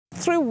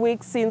3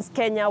 weeks since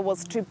Kenya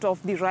was stripped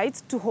of the right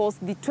to host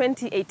the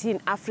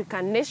 2018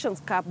 African Nations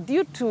Cup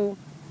due to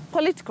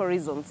political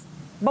reasons.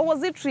 But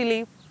was it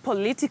really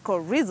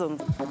political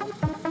reasons?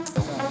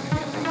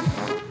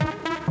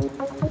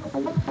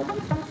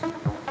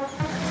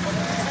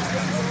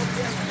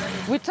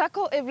 We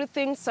tackle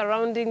everything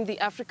surrounding the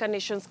African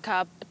Nations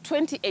Cup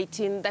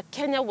 2018 that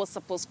Kenya was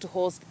supposed to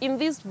host in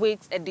this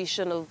week's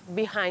edition of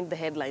Behind the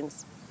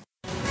Headlines.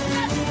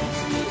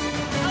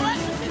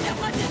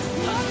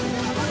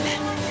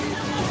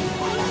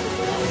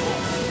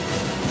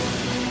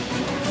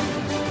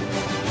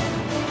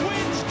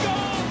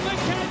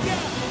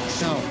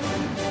 Now,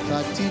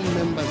 13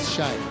 members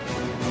shy.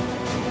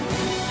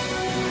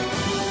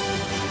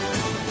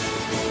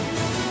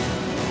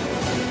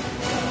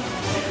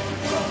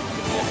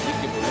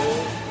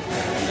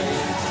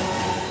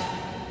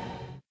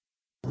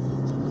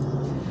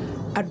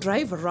 A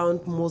drive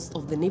around most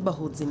of the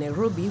neighborhoods in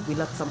Nairobi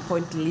will at some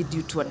point lead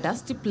you to a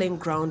dusty playing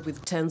ground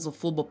with tens of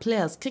football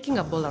players kicking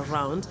a ball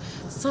around,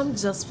 some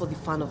just for the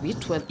fun of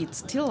it, while it's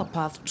still a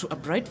path to a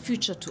bright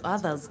future to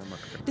others.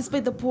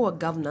 Despite the poor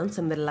governance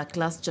and the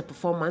lackluster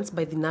performance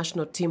by the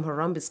national team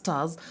Harambee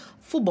Stars,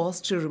 football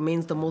still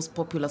remains the most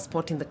popular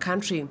sport in the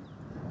country.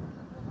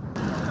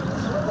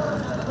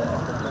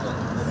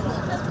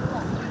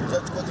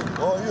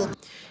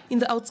 In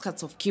the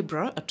outskirts of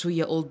Kibra, a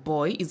 2-year-old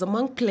boy is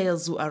among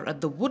players who are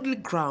at the Woodley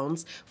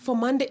grounds for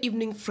Monday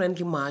evening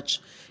friendly match.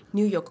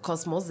 New York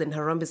Cosmos and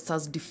Harambee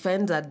Stars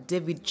defender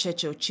David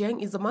Cheche Ochieng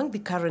is among the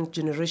current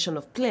generation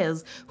of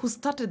players who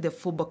started their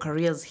football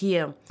careers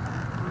here.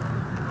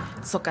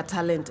 Soccer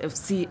talent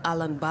FC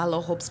Alan Barlow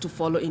hopes to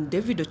follow in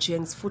David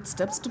Ochieng's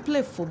footsteps to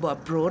play football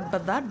abroad,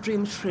 but that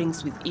dream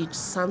shrinks with each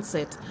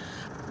sunset.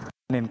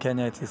 In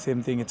Kenya, it's the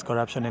same thing, it's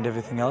corruption and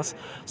everything else.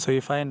 So you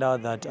find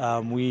out that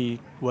we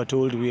were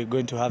told we are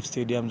going to have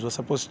stadiums. We're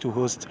supposed to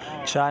host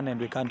CHAN and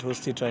we can't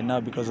host it right now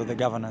because of the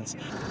governance.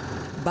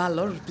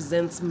 Barlow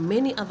represents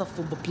many other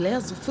football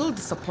players who feel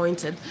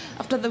disappointed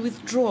after the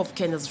withdrawal of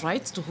Kenya's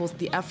rights to host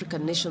the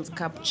African Nations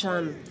Cup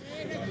CHAN.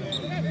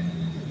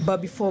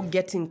 But before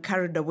getting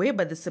carried away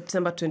by the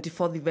September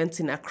 24th events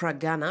in Accra,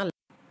 Ghana,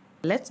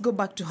 let's go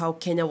back to how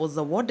Kenya was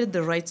awarded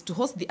the rights to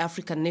host the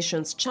African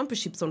Nations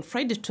Championships on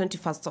Friday,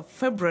 21st of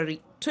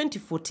February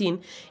 2014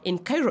 in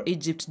Cairo,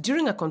 Egypt,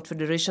 during a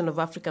Confederation of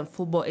African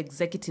Football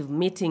executive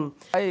meeting.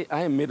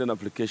 I made an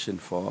application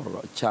for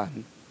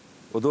CHAN,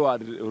 although I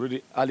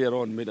already earlier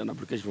on made an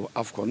application for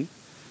AFCON,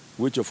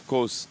 which of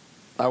course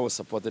I was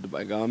supported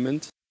by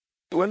government.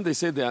 When they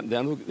said they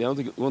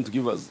want to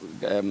give us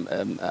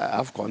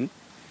AFCON,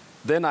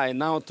 then I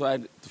now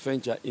tried to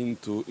venture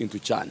into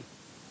CHAN.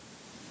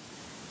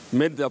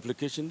 Made the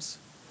applications,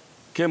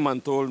 came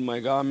and told my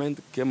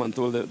government, came and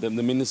told the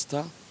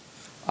minister.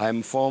 I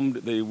informed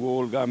the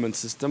whole government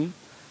system,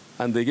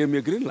 and they gave me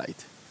a green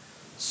light.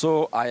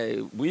 So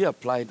we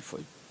applied for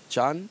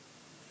CHAN.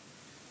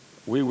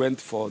 We went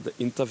for the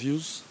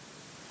interviews.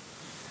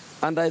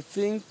 And I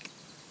think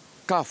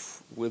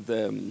CAF, with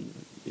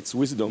its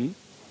wisdom,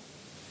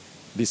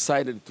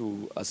 decided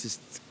to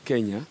assist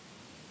Kenya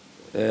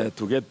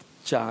to get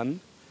CHAN,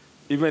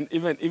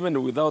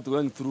 even without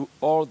going through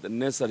all the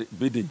necessary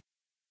bidding.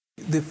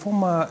 The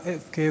former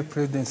FKF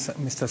president,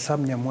 Mr.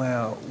 Sam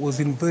Nyamweya, was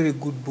in very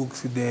good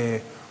books with the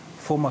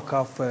former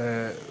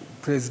CAF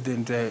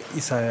president,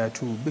 Isaiah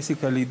too.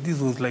 Basically, this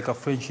was like a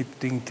friendship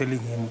thing, telling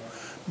him,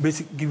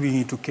 basically giving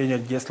it to Kenya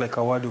just like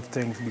a word of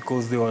thanks,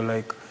 because they were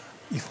like,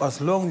 if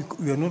as long as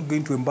we are not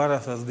going to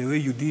embarrass us the way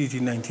you did it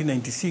in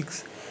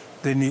 1996,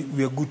 then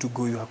we are good to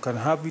go. You can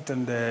have it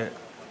and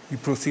we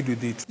proceed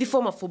with it. The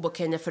former Football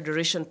Kenya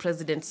Federation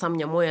President Sam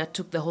Nyamweya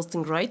took the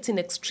hosting rights in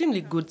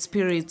extremely good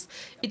spirits.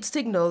 It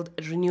signaled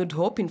renewed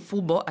hope in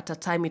football at a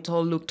time it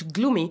all looked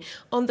gloomy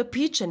on the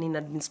pitch and in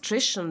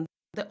administration.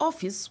 The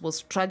office was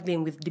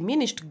struggling with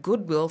diminished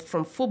goodwill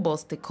from football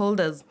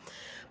stakeholders.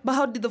 But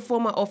how did the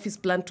former office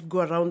plan to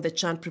go around the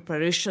CHAN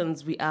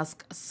preparations, we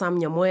ask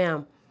Sam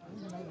Nyamweya.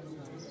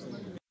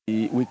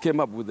 We came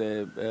up with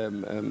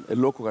a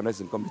local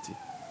organizing committee.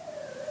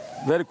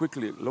 Very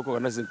quickly, local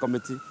organizing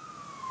committee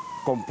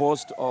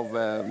composed of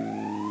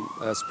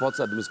sports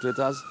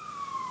administrators.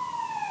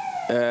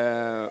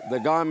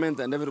 The government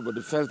and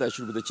everybody felt I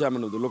should be the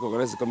chairman of the local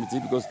organizing committee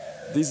because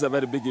this is a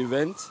very big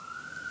event.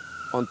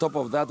 On top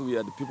of that, we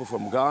had people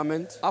from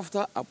government.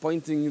 After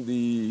appointing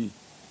the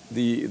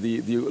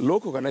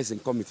local organizing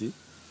committee,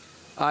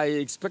 I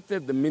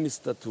expected the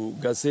minister to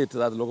gazette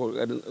that local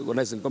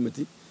organizing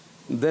committee.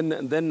 Then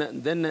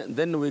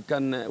we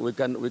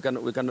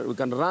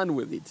can run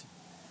with it.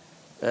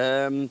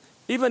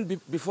 Even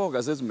before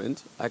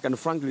gazettement, I can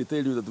frankly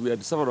tell you that we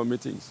had several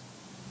meetings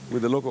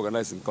with the local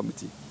organizing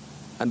committee,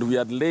 and we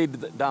had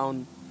laid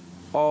down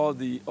all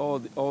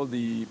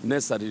the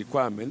necessary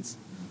requirements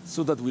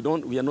so that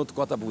we are not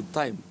caught up with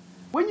time.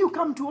 When you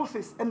come to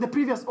office and the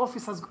previous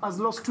office has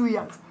lost 2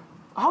 years,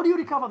 how do you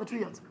recover the 2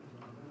 years?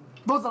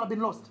 Those that have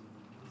been lost.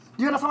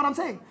 Do you understand what I'm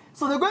saying?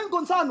 So the going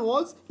concern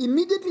was,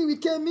 immediately we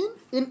came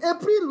in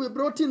April we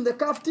brought in the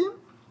CAF team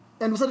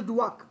and we started to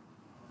work.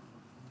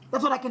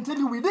 That's what I can tell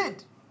you we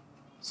did.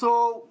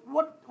 So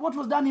what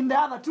was done in the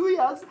other 2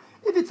 years,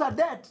 if it's a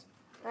debt,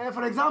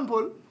 for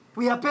example,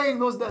 we are paying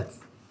those debts.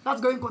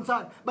 That's going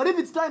concern. But if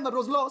it's time that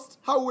was lost,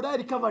 how would I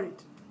recover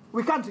it?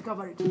 We can't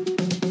recover it.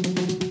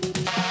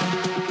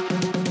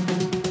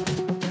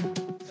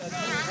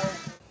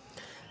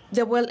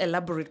 Their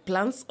well-elaborate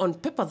plans on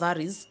paper that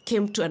is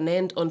came to an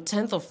end on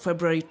 10th of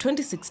February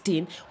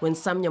 2016 when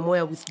Sam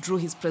Nyamoya withdrew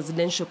his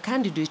presidential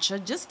candidature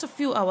just a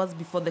few hours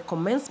before the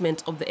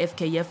commencement of the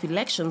FKF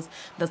elections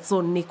that saw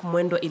Nick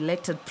Mwendwa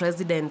elected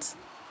president.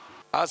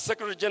 As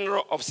Secretary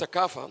General of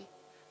SECAFA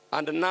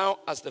and now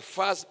as the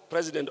first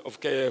president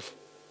of KF,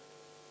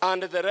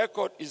 and the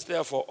record is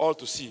there for all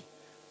to see,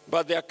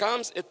 but there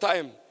comes a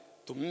time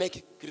to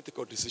make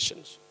critical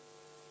decisions.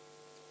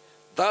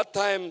 That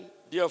time,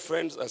 dear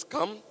friends, has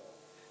come.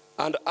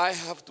 And I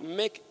have to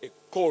make a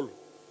call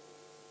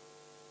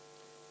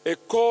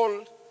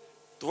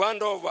to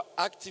hand over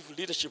active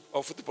leadership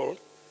of football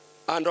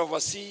and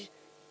oversee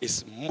a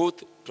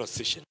smooth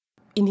transition.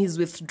 In his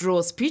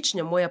withdrawal speech,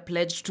 Nyamoya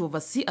pledged to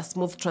oversee a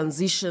smooth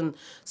transition.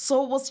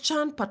 So was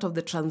Chan part of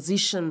the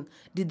transition?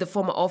 Did the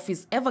former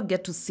office ever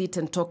get to sit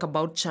and talk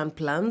about Chan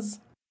plans?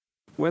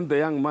 When the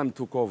young man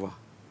took over,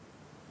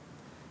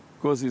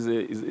 because Nick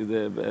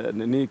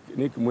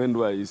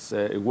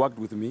Mwendwa worked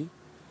with me,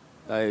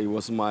 he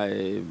was my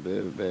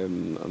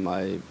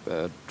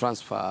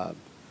transfer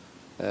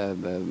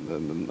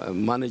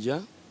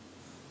manager.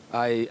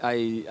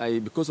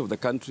 Because of the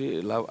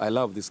country, I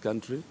love this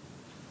country.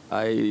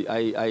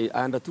 I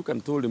undertook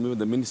and told him,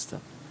 the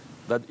minister,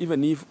 that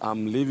even if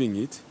I'm leaving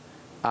it,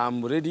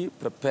 I'm already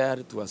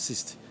prepared to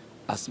assist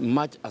as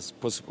much as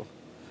possible.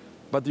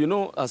 But you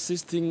know,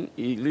 assisting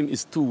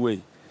is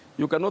two-way.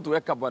 You cannot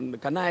wake up and,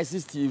 can I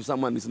assist you if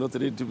someone is not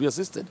ready to be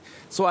assisted?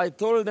 So I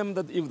told them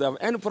that if they have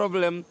any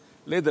problem,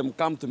 let them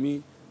come to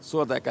me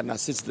so that I can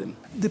assist them.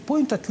 The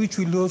point at which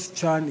we lost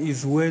Chan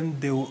is when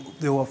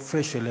there were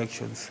fresh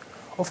elections.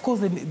 Of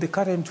course, the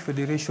current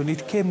federation,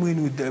 it came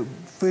in with a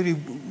very,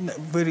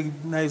 very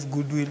nice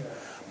goodwill,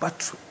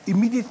 but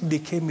immediately they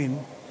came in,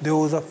 there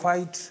was a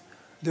fight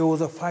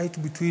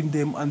between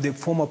them and the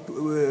former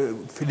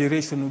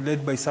federation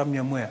led by Sam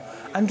Nyamoya.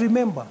 And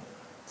remember,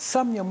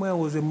 Sam Nyamoya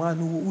was a man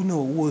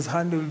who was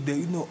handled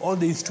all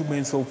the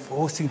instruments of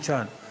hosting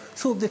Chan.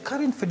 So the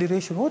current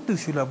federation, what they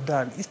should have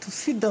done is to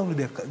sit down with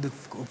the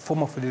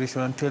former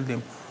federation and tell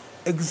them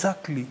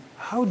exactly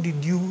how did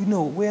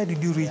where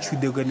did you reach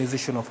with the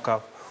organization of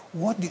CAF?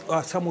 What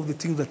are some of the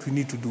things that we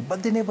need to do?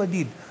 But they never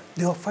did.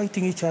 They were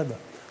fighting each other.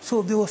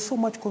 So there was so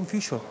much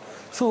confusion.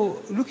 So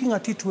looking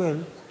at it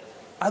well,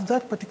 at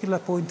that particular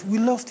point, we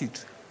lost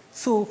it.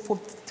 So for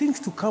things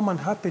to come and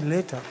happen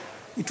later,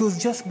 it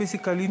was just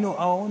basically our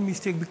own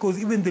mistake, because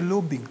even the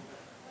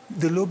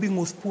lobbying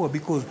was poor,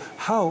 because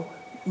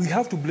we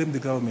have to blame the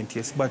government,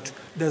 yes, but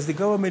does the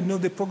government know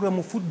the program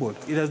of football?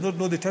 It does not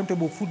know the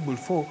timetable of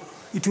football.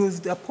 It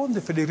was upon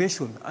the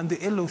federation and the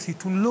LOC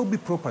to lobby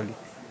properly,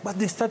 but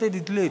they started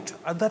it late.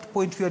 At that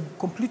point, we had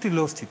completely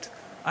lost it.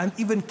 And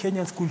even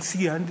Kenyans could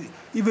see, and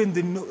even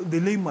the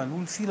layman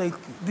will see, like,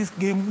 this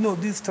game,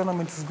 this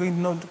tournament is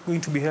not going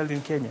to be held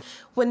in Kenya.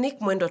 When Nick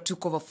Mwendwa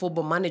took over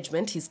football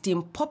management, his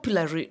team,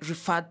 popularly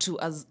referred to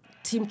as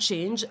Team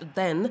Change,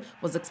 then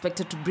was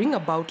expected to bring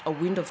about a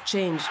wind of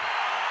change.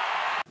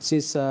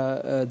 Since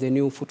the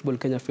new Football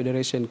Kenya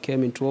Federation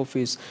came into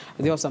office,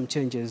 there were some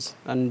changes,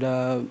 and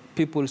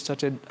people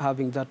started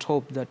having that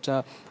hope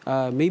that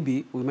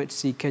maybe we might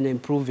see Kenya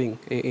improving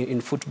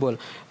in football.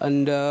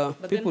 And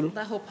but then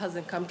that hope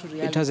hasn't come to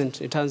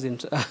reality. It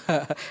hasn't.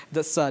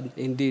 That's sad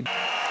indeed.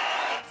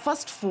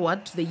 Fast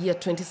forward to the year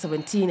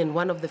 2017, and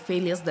one of the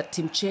failures that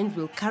Team Change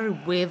will carry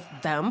with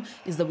them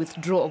is the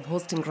withdrawal of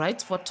hosting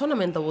rights for a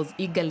tournament that was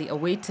eagerly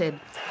awaited.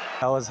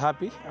 I was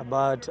happy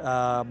about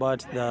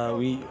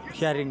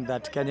hearing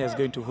that Kenya is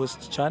going to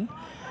host Chan.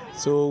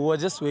 So we were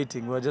just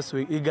waiting. We were just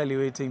eagerly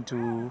waiting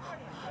to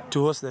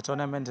host the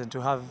tournament and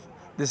to have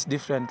this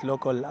different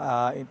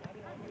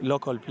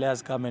local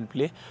players come and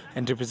play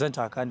and represent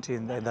our country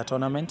in the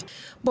tournament.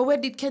 But where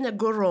did Kenya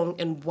go wrong,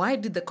 and why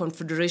did the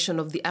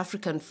Confederation of the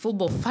African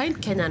Football find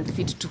Kenya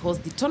unfit to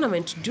host the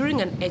tournament during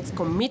an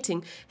EXCOM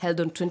meeting held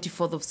on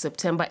 24th of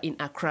September in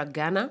Accra,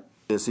 Ghana?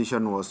 The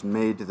decision was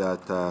made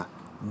that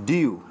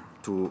due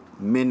to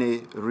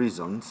many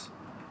reasons,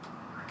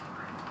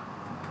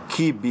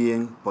 key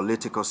being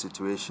political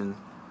situation,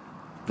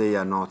 they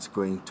are not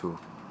going to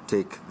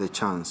take the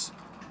chance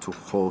to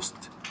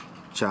host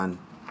Chan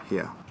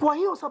here. Kwa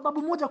hiyo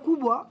sababu moja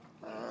kubwa,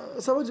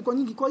 sababu ziko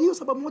nyingi. Kwa hiyo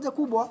sababu moja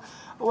kubwa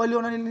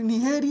waliona ni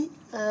heri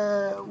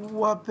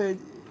wape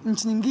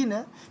nchi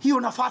nyingine hiyo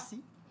nafasi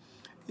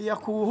ya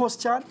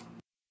kuhost Chan.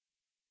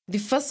 The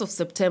 1st of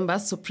September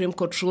Supreme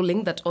Court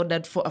ruling that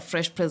ordered for a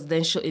fresh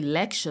presidential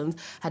elections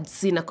had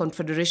seen a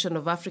Confederation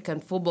of African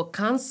Football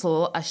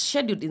cancel a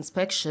scheduled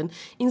inspection,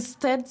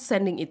 instead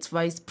sending its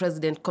Vice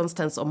President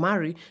Constance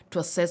Omari to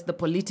assess the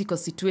political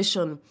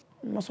situation.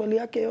 Maswali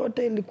yake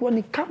yote ilikuwa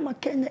ni kama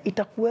Kenya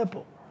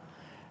itakuwepo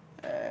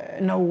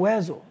na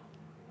uwezo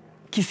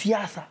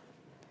kisiasa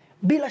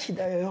bila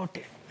shida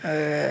yoyote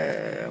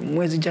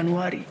mwezi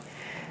Januari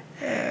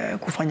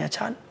kufanya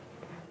CHAN.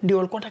 Ndio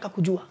walikuwa wanataka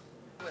kujua.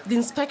 The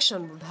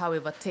inspection would,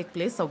 however, take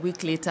place a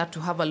week later to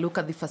have a look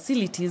at the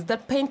facilities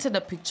that painted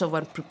a picture of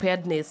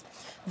unpreparedness.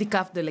 The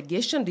CAF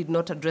delegation did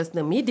not address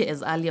the media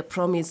as earlier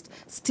promised.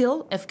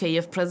 Still,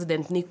 FKF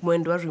President Nick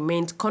Mwendwa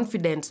remained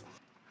confident.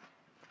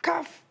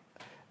 CAF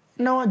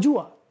na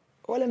wajua,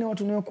 wale ni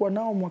watu niliokuwa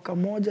nao mwaka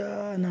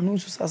moja na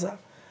nusu sasa.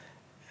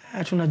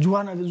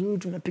 Tunajuana vizuri,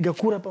 tumepiga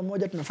kura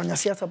pamoja, tunafanya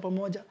siasa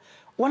pamoja.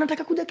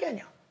 Wanataka kuja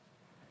Kenya.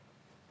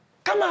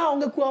 Kama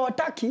hawangekuwa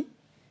hawataki,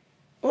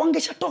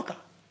 wangeshatoka.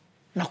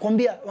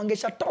 Nakwambia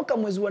wangeshatoka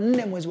mwezi wa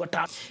 4, mwezi wa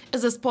 5.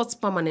 As a sports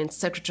permanent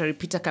secretary,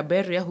 Peter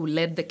Kaberia, who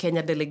led the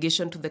Kenya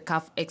delegation to the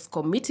CAF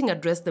Exco meeting,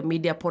 addressed the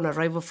media upon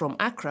arrival from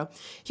Accra,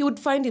 he would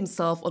find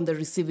himself on the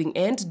receiving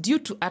end due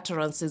to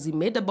utterances he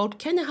made about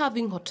Kenya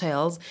having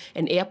hotels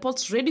and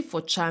airports ready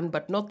for CHAN,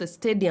 but not the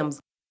stadiums.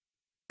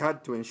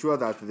 Had to ensure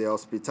that the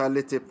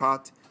hospitality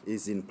part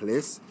is in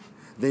place,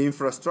 the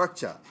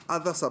infrastructure,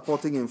 other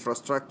supporting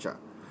infrastructure.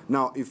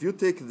 Now, if you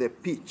take the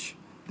pitch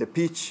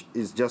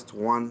is just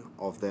one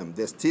of them.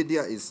 The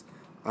stadia is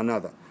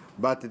another.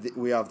 But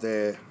we have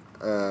the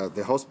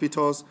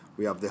hospitals,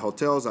 we have the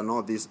hotels and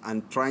all this,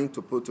 and trying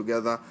to put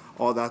together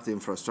all that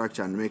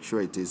infrastructure and make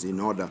sure it is in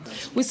order.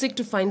 We seek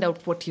to find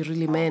out what he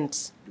really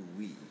meant.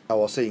 I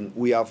was saying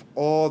we have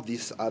all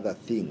these other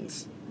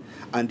things,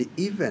 and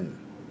even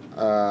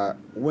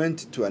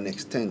went to an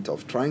extent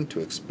of trying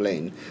to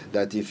explain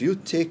that if you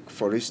take,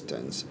 for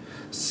instance,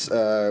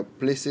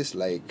 places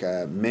like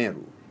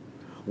Meru,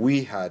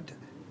 we had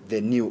the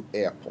new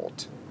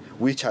airport,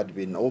 which had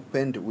been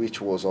opened,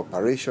 which was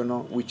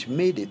operational, which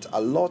made it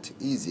a lot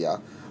easier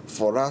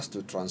for us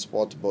to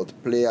transport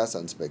both players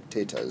and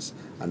spectators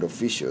and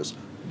officials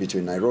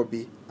between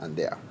Nairobi and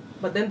there.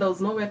 But then there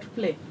was nowhere to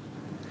play.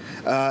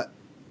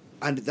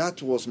 And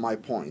that was my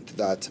point,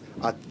 that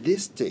at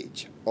this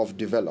stage of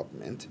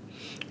development,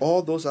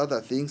 all those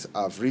other things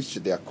have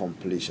reached their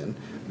completion,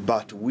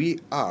 but we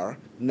are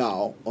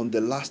now on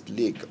the last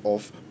leg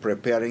of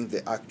preparing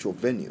the actual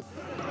venue.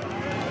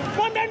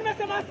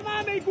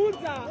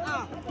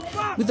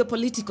 With the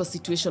political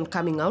situation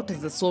coming out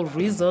as the sole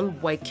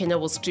reason why Kenya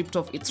was stripped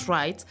of its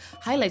rights,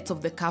 highlights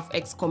of the CAF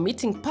Exco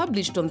meeting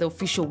published on the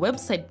official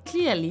website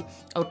clearly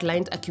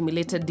outlined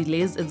accumulated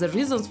delays as the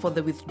reasons for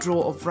the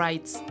withdrawal of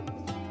rights.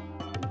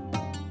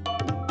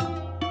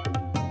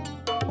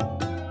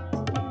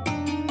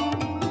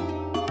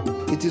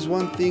 It is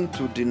one thing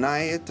to deny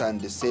it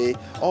and say,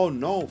 oh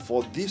no,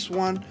 for this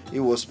one,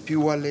 it was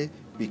purely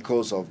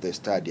because of the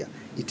stadia.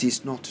 It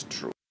is not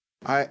true.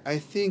 I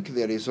think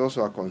there is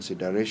also a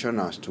consideration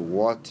as to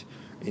what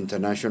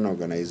international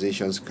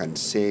organizations can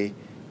say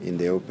in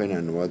the open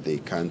and what they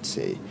can't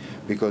say.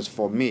 Because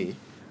for me,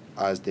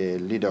 as the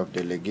leader of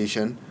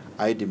delegation,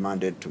 I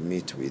demanded to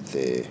meet with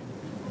the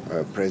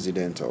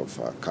president of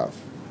CAF.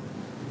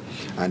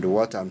 And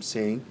what I'm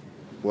saying,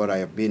 what I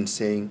have been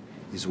saying,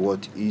 is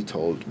what he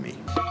told me.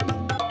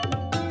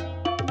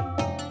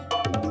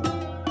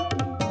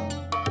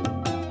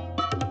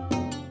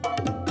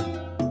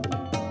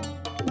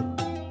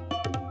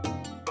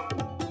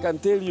 I can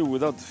tell you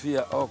without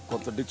fear or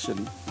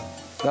contradiction,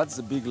 that's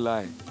a big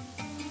lie.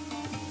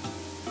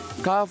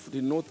 CAF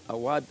did not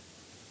award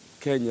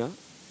Kenya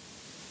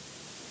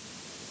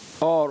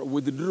or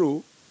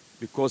withdrew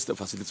because the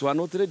facilities were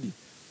not ready.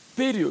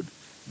 Period.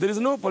 There is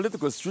no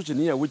political situation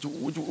here which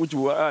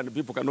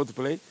people cannot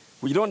play.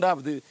 We don't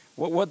have the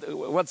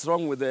what's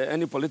wrong with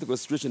any political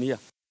situation here.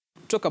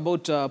 Talk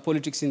about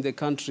politics in the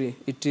country.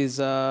 It is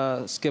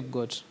a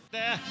scapegoat.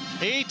 There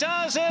he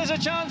does. Here's a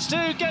chance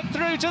to get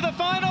through to the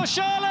final.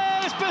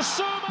 Charles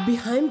Basuma.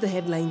 Behind the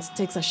headlines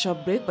takes a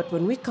short break, but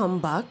when we come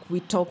back, we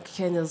talk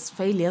Kenya's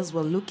failures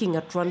while looking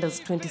at Rwanda's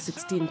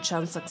 2016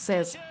 CHAN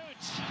success.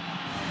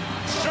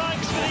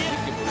 Strikes for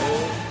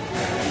the